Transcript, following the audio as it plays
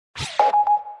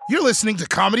You're listening to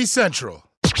Comedy Central.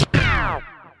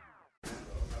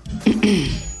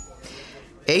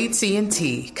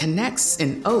 AT&T connects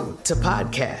an ode to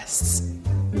podcasts.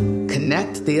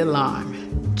 Connect the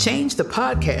alarm. Change the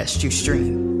podcast you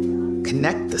stream.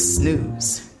 Connect the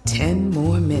snooze. 10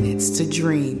 more minutes to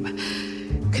dream.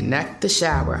 Connect the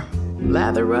shower.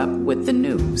 Lather up with the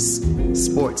news.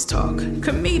 Sports talk,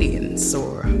 comedians,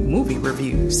 or movie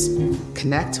reviews.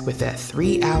 Connect with that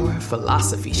 3-hour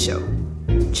philosophy show.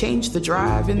 Change the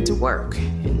drive into work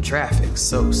in traffic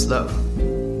so slow.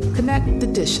 Connect the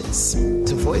dishes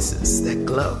to voices that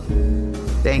glow.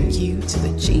 Thank you to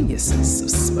the geniuses of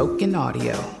spoken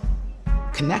audio.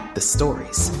 Connect the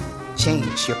stories.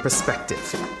 Change your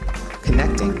perspective.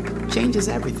 Connecting changes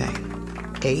everything.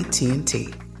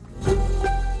 AT&T.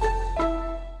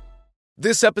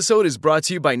 This episode is brought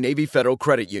to you by Navy Federal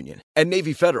Credit Union. At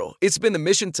Navy Federal, it's been the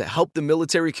mission to help the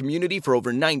military community for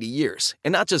over 90 years.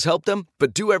 And not just help them,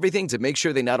 but do everything to make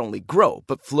sure they not only grow,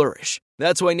 but flourish.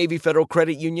 That's why Navy Federal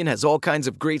Credit Union has all kinds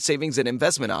of great savings and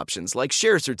investment options like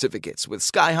share certificates with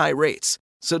sky-high rates.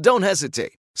 So don't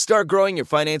hesitate. Start growing your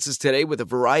finances today with a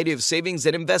variety of savings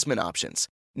and investment options.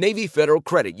 Navy Federal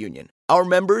Credit Union. Our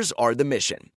members are the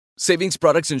mission. Savings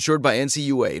products insured by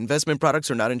NCUA. Investment products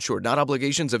are not insured, not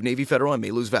obligations of Navy Federal and may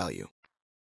lose value.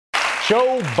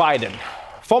 Joe Biden,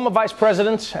 former vice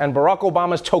president and Barack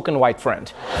Obama's token white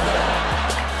friend.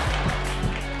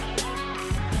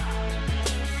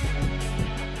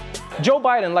 Joe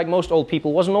Biden, like most old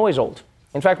people, wasn't always old.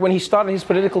 In fact, when he started his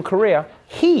political career,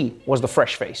 he was the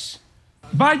fresh face.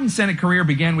 Biden's Senate career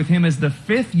began with him as the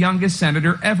 5th youngest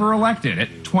senator ever elected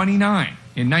at 29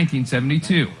 in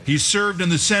 1972. He served in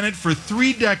the Senate for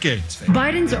 3 decades.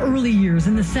 Biden's early years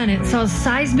in the Senate saw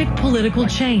seismic political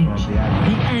change, the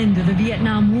end of the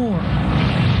Vietnam War,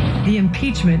 the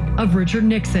impeachment of Richard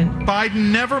Nixon.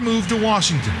 Biden never moved to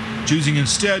Washington, choosing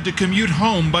instead to commute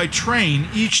home by train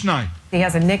each night. He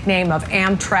has a nickname of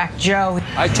Amtrak Joe.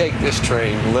 I take this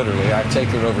train literally. I've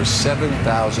taken it over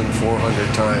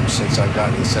 7,400 times since I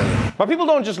got in the Senate. But people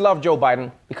don't just love Joe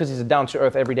Biden because he's a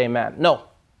down-to-earth, everyday man. No.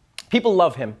 People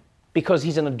love him because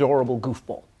he's an adorable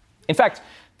goofball. In fact,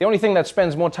 the only thing that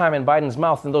spends more time in Biden's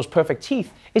mouth than those perfect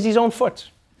teeth is his own foot.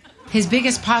 His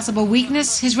biggest possible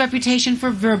weakness, his reputation for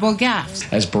verbal gaffes.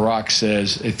 As Barack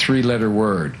says, a 3-letter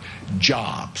word,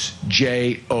 jobs.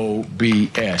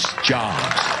 J-O-B-S,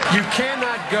 jobs. You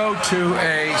cannot go to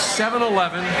a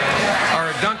 7-Eleven or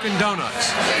a Dunkin'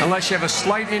 Donuts unless you have a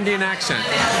slight Indian accent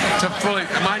to fully,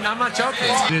 I'm not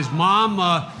joking. His mom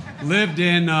lived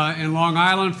in Long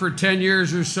Island for 10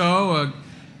 years or so.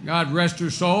 God rest her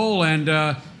soul. And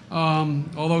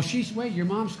although your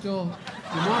mom's still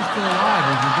alive.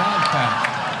 Is your dad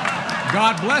passed?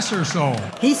 God bless her soul.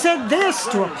 He said this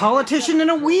to a politician in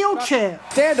a wheelchair.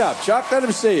 Stand up, Chuck. Let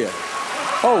him see you.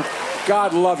 Oh,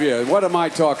 God love you. What am I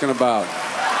talking about?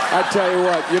 I tell you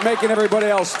what, you're making everybody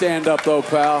else stand up, though,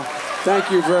 pal.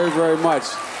 Thank you very, very much.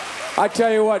 I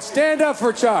tell you what, stand up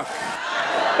for Chuck.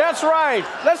 That's right.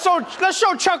 Let's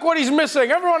show Chuck what he's missing.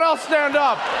 Everyone else stand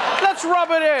up. Let's rub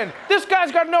it in. This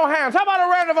guy's got no hands. How about a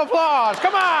round of applause?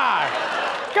 Come on.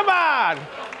 Come on.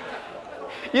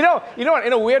 You know what?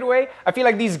 In a weird way, I feel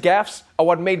like these gaffes are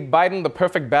what made Biden the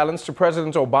perfect balance to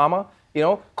President Obama. You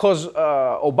know, because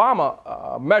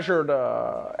Obama measured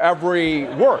every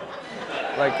word.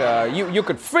 Like you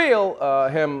could feel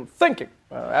him thinking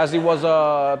as he was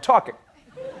talking.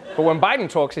 But when Biden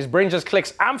talks, his brain just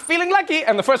clicks, I'm feeling lucky,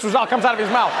 and the first result comes out of his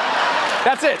mouth.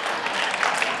 That's it.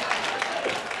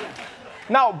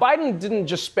 Now, Biden didn't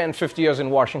just spend 50 years in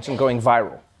Washington going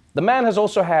viral. The man has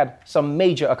also had some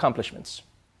major accomplishments.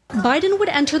 Biden would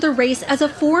enter the race as a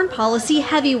foreign policy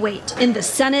heavyweight. In the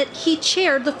Senate, he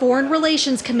chaired the Foreign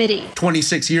Relations Committee.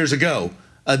 26 years ago,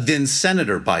 then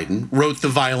Senator Biden wrote the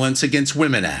Violence Against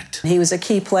Women Act. He was a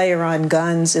key player on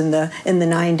guns in the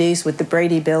 90s with the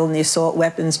Brady Bill and the assault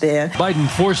weapons ban. Biden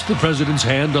forced the president's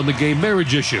hand on the gay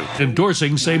marriage issue,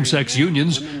 endorsing same-sex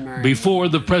unions before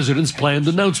the president's planned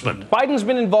announcement. Biden's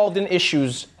been involved in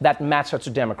issues that matter to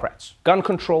Democrats. Gun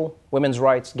control, women's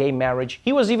rights, gay marriage.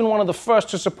 He was even one of the first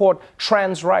to support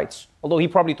trans rights, although he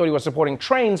probably thought he was supporting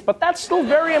trains, but that's still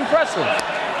very impressive.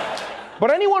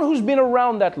 But anyone who's been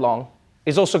around that long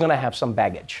is also going to have some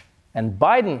baggage. And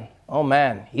Biden, oh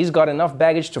man, he's got enough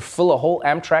baggage to fill a whole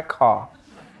Amtrak car.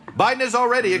 Biden is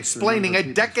already explaining a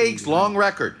decades-long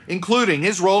record, including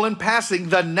his role in passing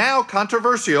the now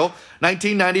controversial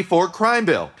 1994 crime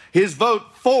bill, his vote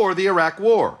for the Iraq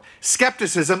War,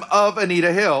 skepticism of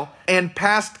Anita Hill, and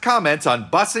past comments on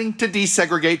busing to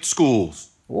desegregate schools.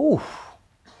 Ooh,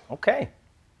 okay.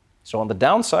 So on the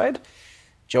downside,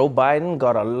 Joe Biden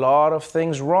got a lot of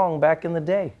things wrong back in the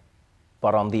day.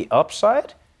 But on the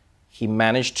upside, he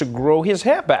managed to grow his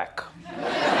hair back.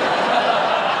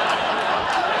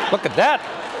 Look at that,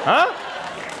 huh?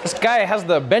 This guy has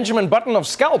the Benjamin Button of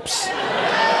scalps.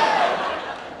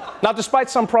 Now, despite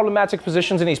some problematic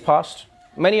positions in his past,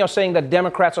 many are saying that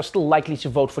Democrats are still likely to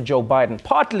vote for Joe Biden,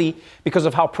 partly because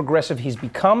of how progressive he's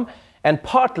become, and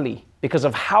partly because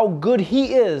of how good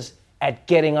he is at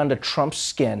getting under Trump's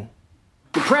skin.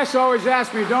 The press always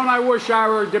asks me, don't I wish I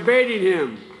were debating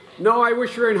him? No, I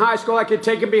wish we were in high school, I could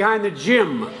take him behind the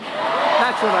gym.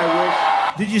 That's what I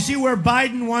wish. Did you see where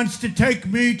Biden wants to take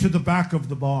me to the back of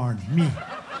the barn? Me.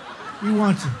 He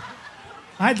wants it.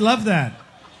 I'd love that.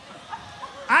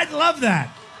 I'd love that.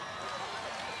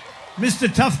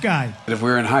 Mr. Tough Guy. If we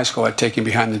were in high school, I'd take him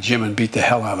behind the gym and beat the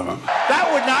hell out of him. That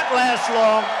would not last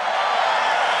long.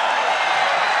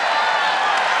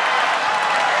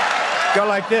 Go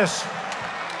like this.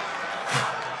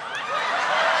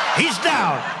 He's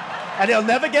down, and he'll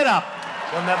never get up.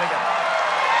 He'll never get up.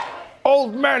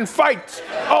 Old man fight!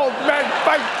 Old man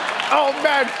fight! Old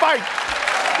man fight!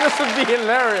 This would be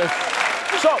hilarious.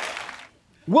 So,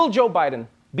 will Joe Biden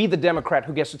be the Democrat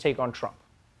who gets to take on Trump?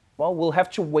 Well, we'll have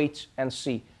to wait and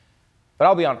see. But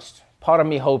I'll be honest, part of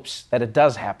me hopes that it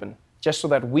does happen, just so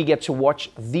that we get to watch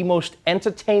the most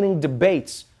entertaining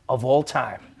debates of all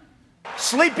time.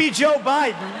 Sleepy Joe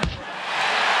Biden.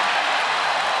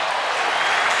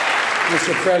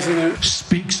 Mr. President,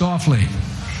 Speak softly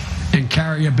and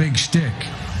carry a big stick.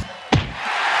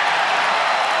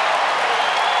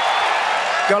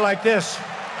 Go like this.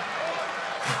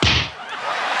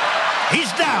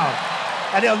 He's down,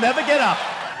 and he'll never get up.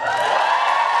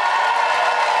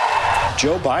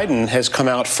 Joe Biden has come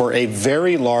out for a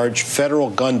very large federal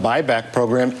gun buyback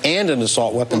program and an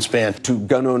assault weapons ban. To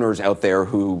gun owners out there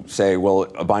who say, well,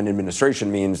 a Biden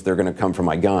administration means they're going to come for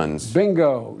my guns.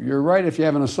 Bingo. You're right if you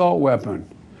have an assault weapon.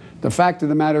 The fact of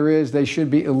the matter is they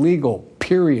should be illegal,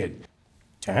 period.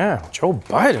 Damn, Joe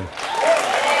Biden.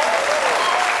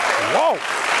 Whoa.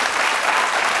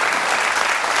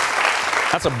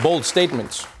 That's a bold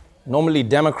statement. Normally,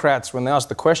 Democrats, when they ask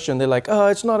the question, they're like, oh,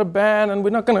 it's not a ban, and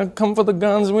we're not going to come for the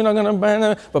guns, and we're not going to ban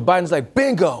it. But Biden's like,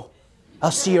 bingo,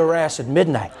 I'll see your ass at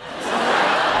midnight.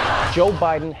 Joe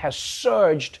Biden has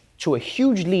surged to a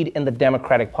huge lead in the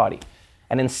Democratic Party.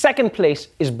 And in second place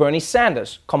is Bernie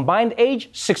Sanders, combined age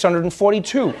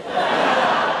 642.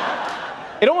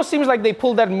 It almost seems like they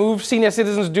pulled that move senior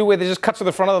citizens do where they just cut to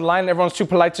the front of the line and everyone's too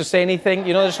polite to say anything.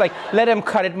 You know, just like, let him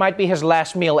cut, it might be his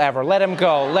last meal ever. Let him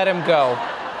go, let him go.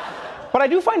 But I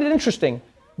do find it interesting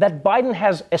that Biden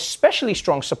has especially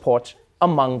strong support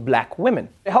among black women.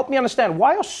 Help me understand,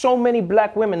 why are so many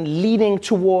black women leaning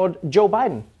toward Joe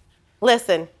Biden?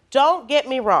 Listen, don't get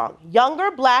me wrong.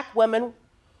 Younger black women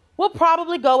will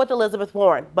probably go with Elizabeth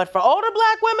Warren. But for older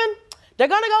black women, they're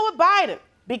going to go with Biden.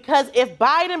 Because if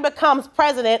Biden becomes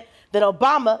president, then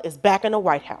Obama is back in the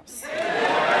White House.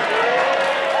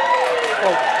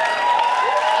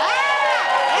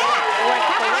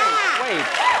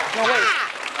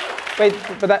 Wait,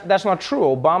 but that's not true.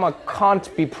 Obama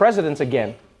can't be president again.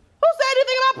 Who said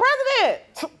anything about president?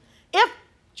 If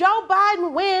Joe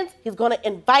Biden wins, he's going to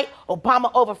invite Obama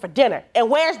over for dinner.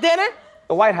 And where's dinner?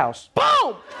 The White House.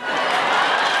 Boom!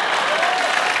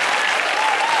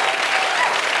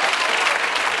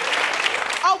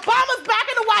 Obama's back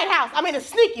in the White House. I mean, it's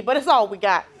sneaky, but it's all we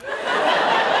got.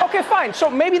 Okay, fine. So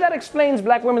maybe that explains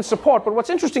black women's support. But what's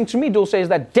interesting to me, Dulce, is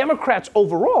that Democrats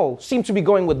overall seem to be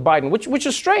going with Biden, which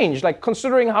is strange, like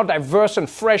considering how diverse and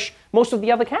fresh most of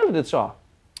the other candidates are.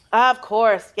 Of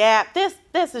course, yeah. This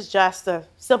is just a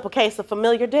simple case of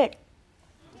familiar dick.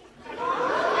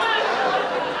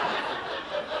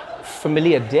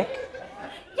 Familiar dick?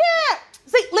 Yeah.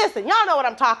 See, listen, y'all know what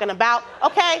I'm talking about,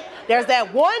 okay? There's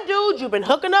that one dude you've been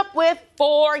hooking up with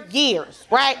for years,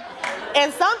 right?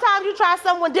 And sometimes you try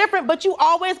someone different, but you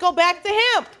always go back to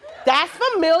him. That's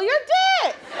familiar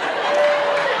dick.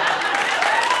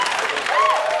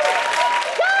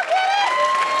 Y'all get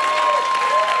it?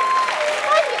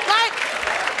 Like,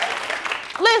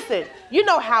 listen, you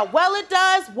know how well it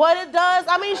does, what it does.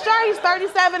 I mean, sure, he's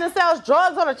 37 and sells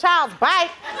drugs on a child's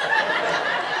bike.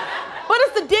 But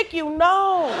it's the dick you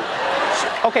know.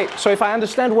 Okay, so if I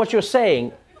understand what you're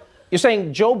saying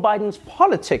Joe Biden's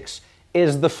politics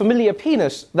is the familiar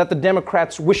penis that the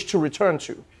Democrats wish to return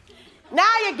to. Now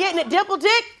you're getting it, dimple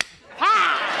dick.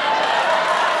 Ha!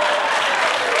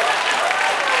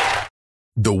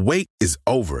 The wait is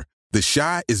over. The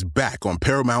Chi is back on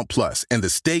Paramount Plus, and the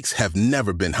stakes have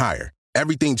never been higher.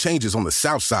 Everything changes on the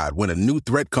South Side when a new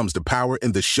threat comes to power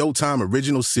in the Showtime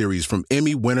original series from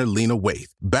Emmy winner Lena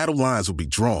Waithe. Battle lines will be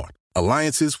drawn.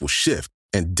 Alliances will shift.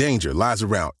 And danger lies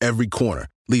around every corner,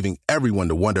 leaving everyone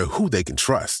to wonder who they can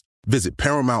trust. Visit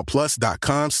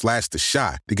ParamountPlus.com/The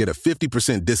Chi to get a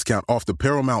 50% discount off the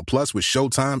Paramount Plus with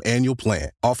Showtime annual plan.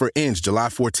 Offer ends July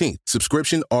 14th.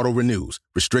 Subscription auto-renews.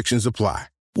 Restrictions apply.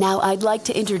 Now I'd like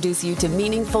to introduce you to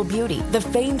Meaningful Beauty, the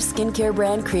famed skincare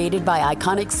brand created by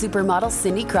iconic supermodel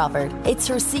Cindy Crawford. It's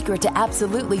her secret to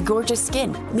absolutely gorgeous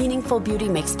skin. Meaningful Beauty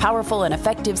makes powerful and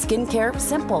effective skincare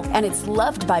simple, and it's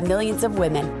loved by millions of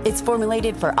women. It's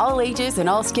formulated for all ages and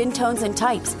all skin tones and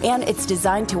types, and it's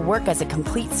designed to work as a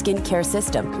complete skincare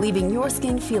system, leaving your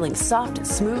skin feeling soft,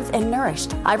 smooth, and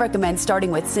nourished. I recommend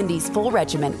starting with Cindy's full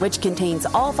regimen, which contains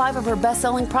all 5 of her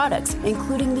best-selling products,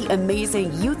 including the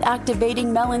amazing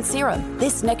youth-activating Melon Serum.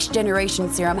 This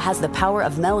next-generation serum has the power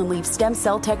of Melon Leaf stem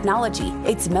cell technology.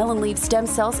 It's Melon Leaf stem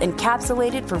cells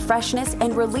encapsulated for freshness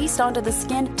and released onto the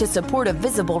skin to support a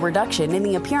visible reduction in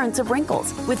the appearance of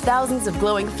wrinkles. With thousands of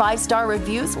glowing 5-star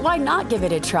reviews, why not give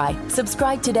it a try?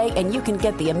 Subscribe today and you can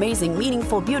get the amazing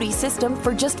Meaningful Beauty system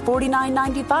for just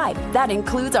 $49.95. That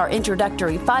includes our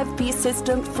introductory 5-piece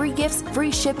system, free gifts,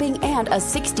 free shipping, and a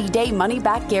 60-day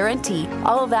money-back guarantee.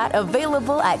 All of that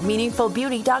available at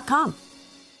meaningfulbeauty.com.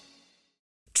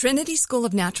 Trinity School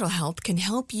of Natural Health can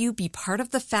help you be part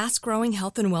of the fast-growing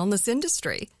health and wellness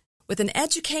industry. With an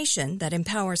education that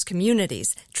empowers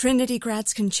communities, Trinity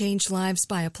grads can change lives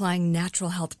by applying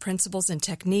natural health principles and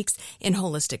techniques in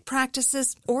holistic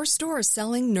practices or stores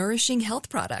selling nourishing health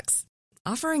products.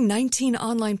 Offering 19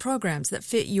 online programs that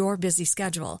fit your busy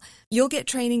schedule, you'll get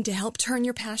training to help turn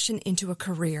your passion into a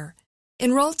career.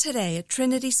 Enroll today at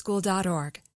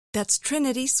trinityschool.org. That's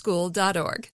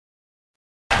trinityschool.org.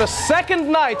 The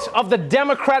second night of the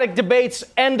Democratic debates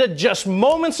ended just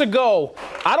moments ago.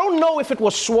 I don't know if it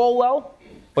was Swalwell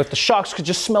or if the Sharks could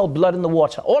just smell blood in the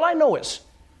water. All I know is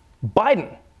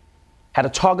Biden had a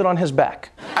target on his back.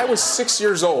 I was 6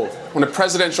 years old when a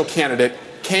presidential candidate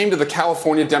came to the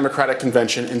California Democratic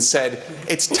Convention and said,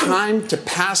 "It's time to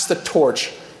pass the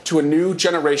torch to a new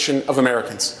generation of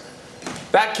Americans."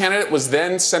 That candidate was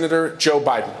then Senator Joe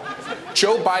Biden.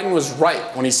 Joe Biden was right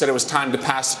when he said it was time to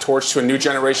pass the torch to a new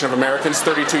generation of Americans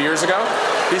 32 years ago.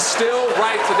 He's still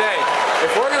right today.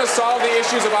 If we're going to solve the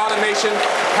issues of automation,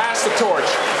 pass the torch.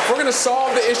 If we're going to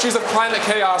solve the issues of climate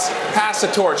chaos, pass the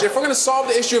torch. If we're going to solve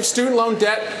the issue of student loan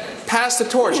debt, pass the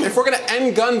torch. If we're going to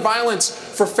end gun violence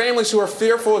for families who are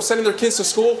fearful of sending their kids to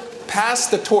school, pass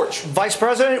the torch. Vice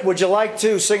President, would you like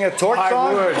to sing a torch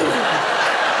song? I would.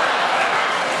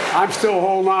 I'm still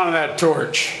holding on to that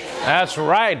torch. That's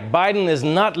right. Biden is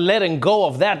not letting go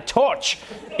of that torch.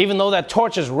 Even though that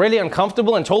torch is really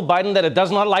uncomfortable and told Biden that it does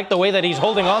not like the way that he's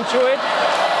holding on to it,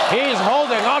 he's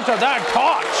holding on to that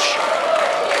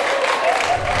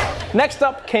torch. Next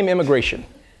up came immigration.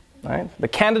 Right? The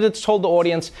candidates told the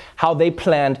audience how they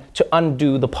planned to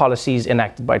undo the policies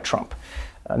enacted by Trump.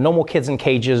 No more kids in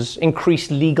cages, increased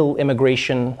legal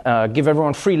immigration, give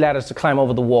everyone free ladders to climb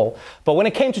over the wall. But when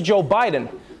it came to Joe Biden,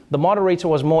 the moderator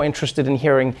was more interested in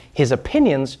hearing his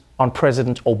opinions on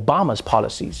President Obama's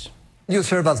policies. You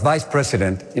serve as vice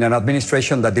president in an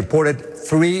administration that deported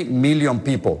 3 million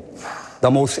people, the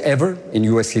most ever in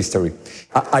U.S. history.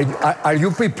 Are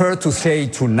you prepared to say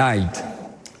tonight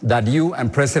that you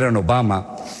and President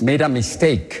Obama made a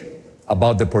mistake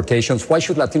about deportations? Why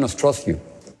should Latinos trust you?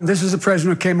 This is the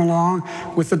president who came along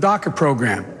with the DACA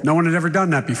program. No one had ever done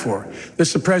that before. This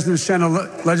is the president who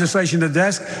sent legislation to the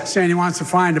desk saying he wants to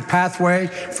find a pathway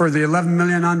for the 11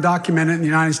 million undocumented in the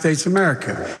United States of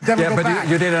America. Yeah, but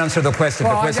you didn't answer the question.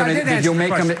 Well, the question is,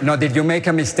 did you make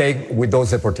a mistake with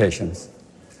those deportations?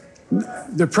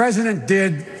 The president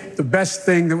did the best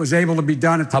thing that was able to be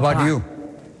done at the time. How about you?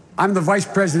 I'm the vice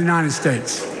president of the United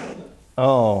States.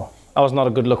 Oh, that was not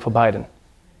a good look for Biden.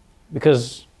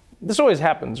 Because this always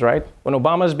happens, right? When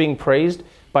Obama is being praised,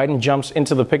 Biden jumps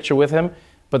into the picture with him.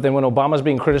 But then when Obama's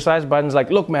being criticized, Biden's like,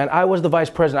 look, man, I was the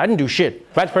vice president. I didn't do shit.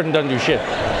 Vice president doesn't do shit.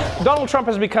 Donald Trump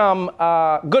has become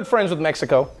good friends with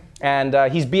Mexico, and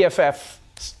he's BFF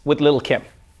with Lil' Kim.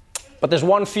 But there's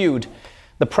one feud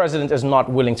the president is not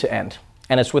willing to end,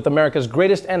 and it's with America's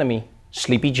greatest enemy,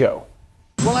 Sleepy Joe.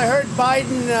 Well, I heard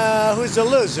Biden, who's a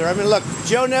loser. I mean, look,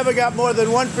 Joe never got more than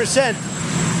 1%.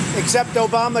 Except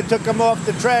Obama took him off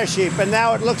the trash heap, and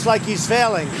now it looks like he's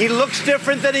failing. He looks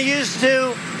different than he used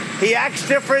to. He acts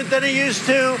different than he used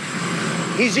to.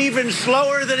 He's even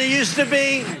slower than he used to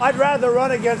be. I'd rather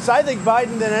run against, I think,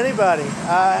 Biden than anybody.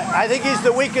 I think he's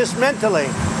the weakest mentally.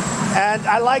 And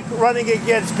I like running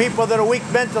against people that are weak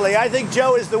mentally. I think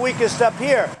Joe is the weakest up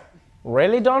here.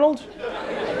 Really, Donald?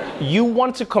 You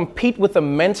want to compete with a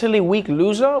mentally weak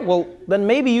loser? Well, then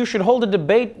maybe you should hold a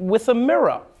debate with a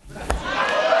mirror.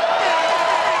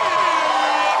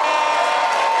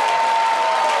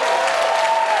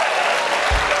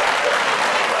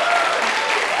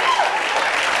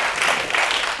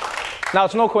 Now,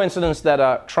 it's no coincidence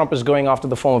that Trump is going after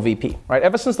the former VP, right?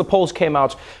 Ever since the polls came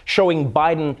out showing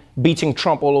Biden beating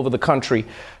Trump all over the country,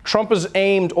 Trump has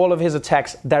aimed all of his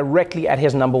attacks directly at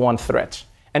his number one threat.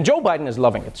 And Joe Biden is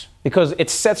loving it because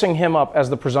it's setting him up as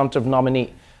the presumptive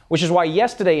nominee, which is why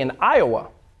yesterday in Iowa,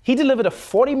 he delivered a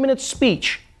 40-minute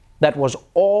speech that was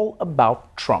all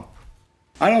about Trump.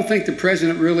 I don't think the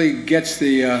president really gets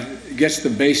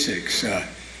the basics.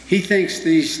 He thinks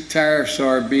these tariffs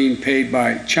are being paid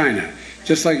by China,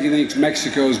 just like he thinks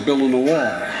Mexico's building a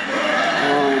wall.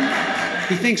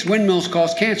 He thinks windmills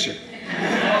cause cancer.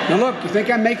 Now look, you think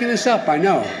I'm making this up? I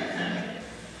know.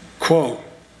 Quote,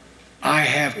 I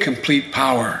have complete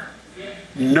power.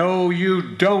 No, you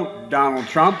don't, Donald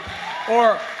Trump.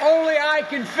 Or only I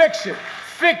can fix it.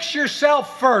 Fix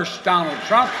yourself first, Donald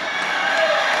Trump.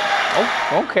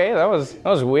 Oh, okay, that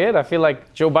was weird. I feel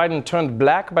like Joe Biden turned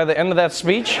black by the end of that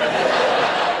speech.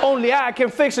 Only I can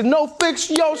fix it. No, fix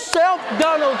yourself,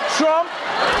 Donald Trump.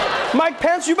 Mike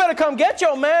Pence, you better come get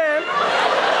your man.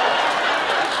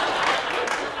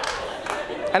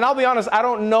 And I'll be honest, I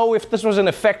don't know if this was an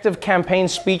effective campaign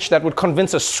speech that would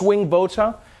convince a swing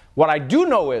voter. What I do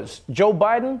know is Joe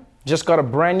Biden just got a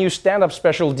brand new stand-up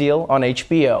special deal on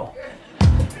HBO.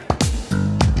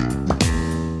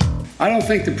 I don't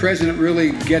think the president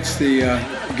really gets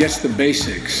the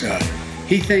basics.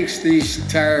 He thinks these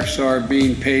tariffs are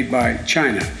being paid by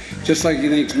China, just like he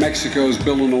thinks Mexico's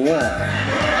building a wall.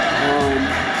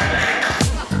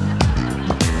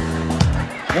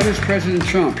 What is President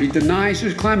Trump? He denies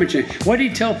there's climate change. What did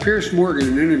he tell Piers Morgan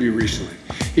in an interview recently?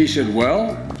 He said,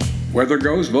 well, weather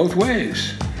goes both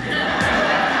ways.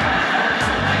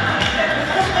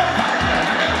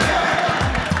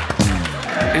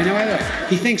 And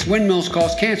he thinks windmills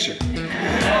cause cancer.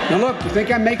 Now look, you think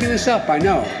I'm making this up? I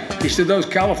know. He said those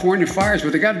California fires,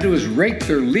 what they got to do is rake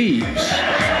their leaves.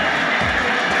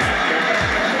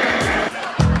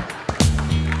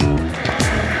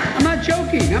 I'm not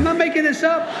joking. I'm not making this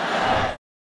up.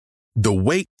 The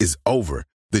wait is over.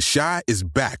 The Chi is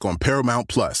back on Paramount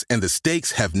Plus, and the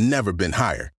stakes have never been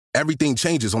higher. Everything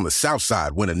changes on the South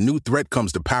Side when a new threat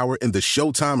comes to power in the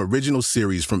Showtime original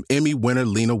series from Emmy winner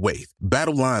Lena Waithe.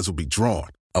 Battle lines will be drawn,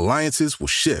 alliances will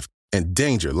shift, and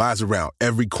danger lies around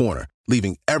every corner,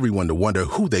 leaving everyone to wonder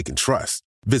who they can trust.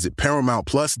 Visit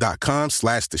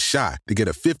ParamountPlus.com/The Chi to get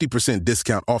a 50%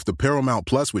 discount off the Paramount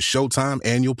Plus with Showtime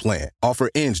annual plan. Offer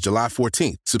ends July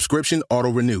 14th. Subscription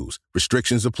auto-renews.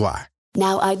 Restrictions apply.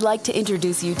 Now I'd like to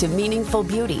introduce you to Meaningful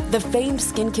Beauty, the famed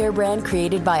skincare brand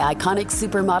created by iconic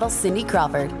supermodel Cindy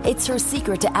Crawford. It's her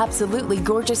secret to absolutely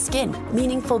gorgeous skin.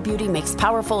 Meaningful Beauty makes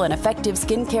powerful and effective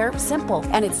skincare simple,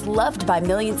 and it's loved by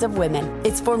millions of women.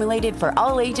 It's formulated for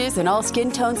all ages and all skin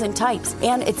tones and types,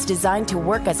 and it's designed to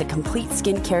work as a complete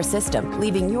skincare system,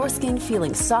 leaving your skin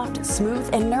feeling soft, smooth,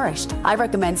 and nourished. I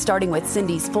recommend starting with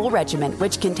Cindy's full regimen,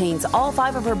 which contains all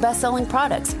 5 of her best-selling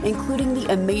products, including the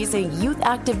amazing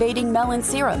youth-activating Melon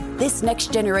Serum. This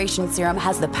next-generation serum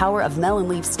has the power of melon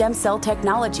leaf stem cell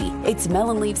technology. It's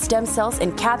melon leaf stem cells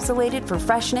encapsulated for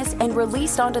freshness and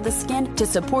released onto the skin to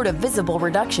support a visible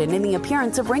reduction in the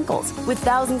appearance of wrinkles. With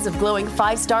thousands of glowing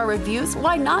 5-star reviews,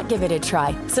 why not give it a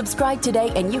try? Subscribe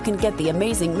today and you can get the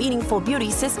amazing Meaningful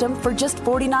Beauty system for just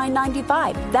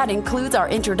 $49.95. That includes our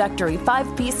introductory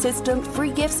 5-piece system, free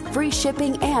gifts, free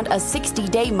shipping, and a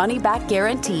 60-day money-back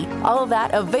guarantee. All of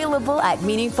that available at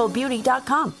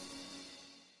meaningfulbeauty.com.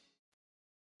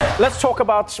 Let's talk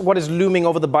about what is looming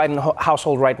over the Biden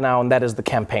household right now, and that is the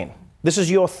campaign. This is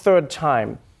your 3rd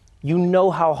time. You know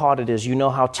how hard it is. You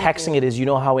know how taxing it is. You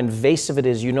know how invasive it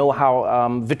is. You know how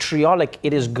vitriolic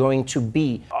it is going to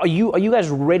be. Are you guys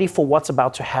ready for what's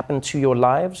about to happen to your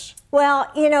lives? Well,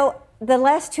 you know, the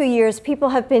last 2 years, people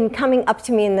have been coming up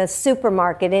to me in the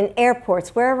supermarket, in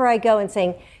airports, wherever I go, and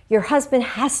saying, your husband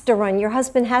has to run. Your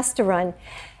husband has to run.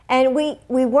 And we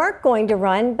weren't going to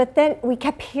run, but then we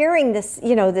kept hearing this,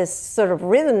 you know, this sort of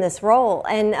rhythm, this roll.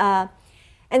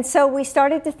 And so we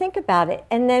started to think about it.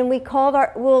 And then we called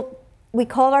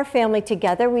our family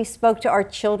together. We spoke to our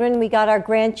children. We got our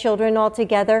grandchildren all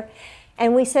together.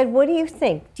 And we said, what do you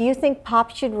think? Do you think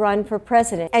Pop should run for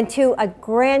president? And to a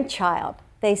grandchild,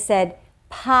 they said,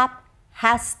 Pop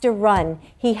has to run.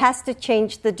 He has to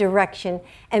change the direction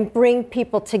and bring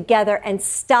people together and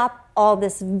stop all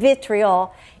this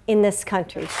vitriol in this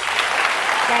country.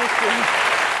 Thank you.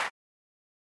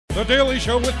 The Daily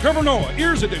Show with Trevor Noah,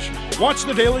 Ears Edition. Watch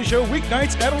The Daily Show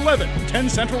weeknights at 11, 10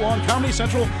 Central on Comedy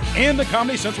Central and the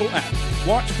Comedy Central app.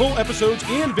 Watch full episodes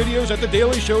and videos at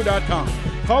thedailyshow.com.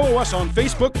 Follow us on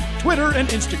Facebook, Twitter, and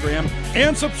Instagram,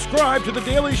 and subscribe to The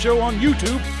Daily Show on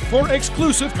YouTube for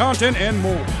exclusive content and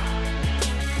more.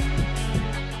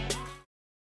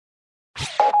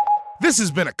 This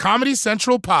has been a Comedy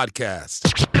Central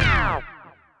podcast.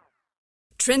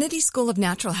 Trinity School of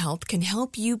Natural Health can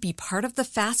help you be part of the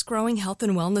fast-growing health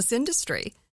and wellness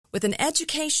industry. With an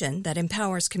education that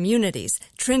empowers communities,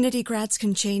 Trinity grads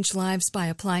can change lives by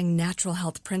applying natural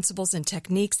health principles and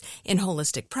techniques in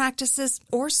holistic practices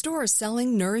or stores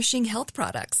selling nourishing health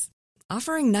products.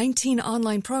 Offering 19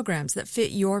 online programs that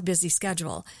fit your busy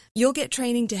schedule, you'll get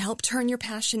training to help turn your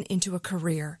passion into a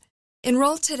career.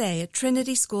 Enroll today at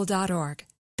trinityschool.org.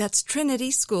 That's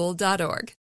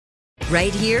trinityschool.org.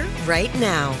 Right here, right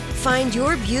now. Find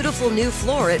your beautiful new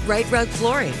floor at Right Rug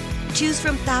Flooring. Choose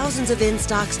from thousands of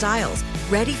in-stock styles,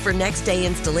 ready for next day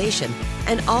installation,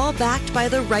 and all backed by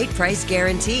the right price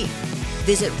guarantee.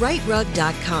 Visit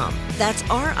rightrug.com. That's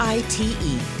RITERUG.com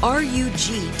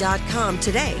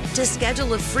today to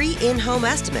schedule a free in-home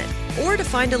estimate or to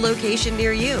find a location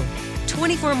near you.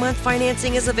 24-month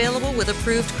financing is available with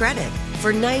approved credit.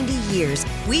 For 90 years,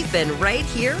 we've been right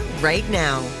here, right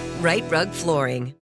now. Right Rug Flooring.